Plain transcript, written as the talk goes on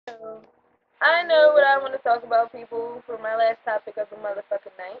I know what I want to talk about, people, for my last topic of the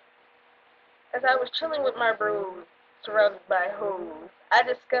motherfucking night. As I was chilling with my bros, surrounded by hoes, I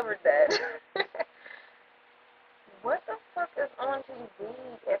discovered that what the fuck is on TV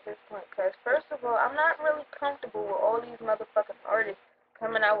at this point? Because, first of all, I'm not really comfortable with all these motherfucking artists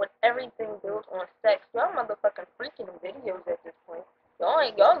coming out with everything built on sex. Y'all motherfucking freaking videos at this point.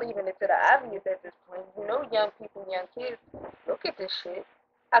 Y'all leaving it to the obvious at this point. You know, young people, young kids, look at this shit.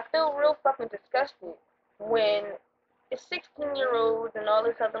 I feel real fucking disgusted when it's 16-year-olds and all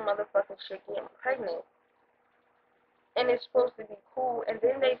this other motherfucking shit getting pregnant, and it's supposed to be cool, and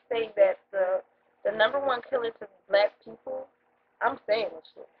then they say that the number one killer to black people, I'm saying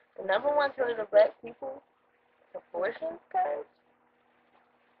this shit, the number one killer to black people is abortion, guys.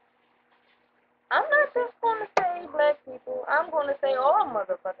 I'm not just gonna say black people, I'm gonna say all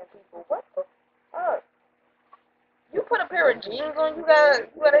motherfucking people. What the fuck? You put a pair of jeans on, you gotta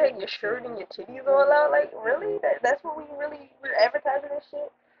have your shirt and your titties all out, like, really? That's what we're advertising this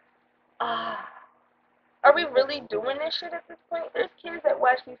shit? Ah. Are we really doing this shit at this point? There's kids that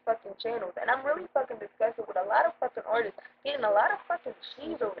watch these fucking channels, and I'm really fucking disgusted with a lot of fucking artists getting a lot of fucking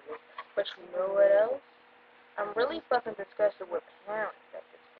cheese over this. But you know what else? I'm really fucking disgusted with parents at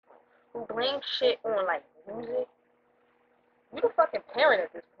this point who blame shit on, like, music. You the fucking parent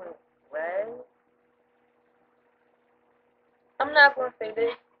at this point, right? I'm not gonna say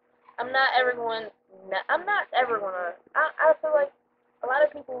this. I'm not ever going. I'm not ever gonna. I feel like a lot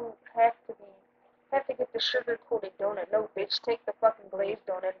of people have to get the sugar coated donut. No, bitch, take the fucking glazed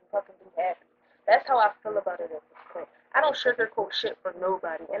donut and fucking be happy. That's how I feel about it at this point. I don't sugarcoat shit for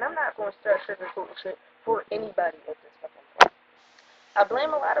nobody, and I'm not gonna start sugarcoating shit for anybody at this fucking point. I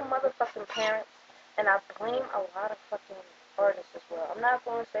blame a lot of motherfucking parents, and I blame a lot of fucking artists as well. I'm not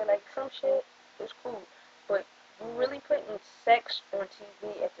gonna say like some shit is cool, but you really putting sex on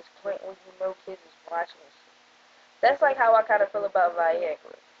TV at this point when you know kids is watching this shit. That's like how I kind of feel about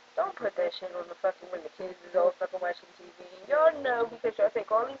Viagra. Don't put that shit on the fucking when the kids is all fucking watching TV. Y'all know because y'all take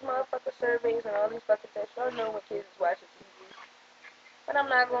all these motherfucking surveys and all these fucking tests. Y'all know when kids is watching TV. But I'm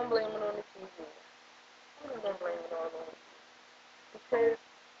not gonna blame it on the TV. I'm just gonna blame it all on the TV. Because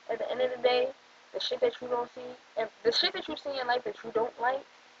at the end of the day, the shit that you don't see, and the shit that you see in life that you don't like,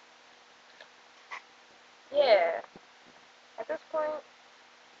 yeah, at this point,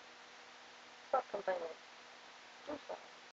 fuck complaining.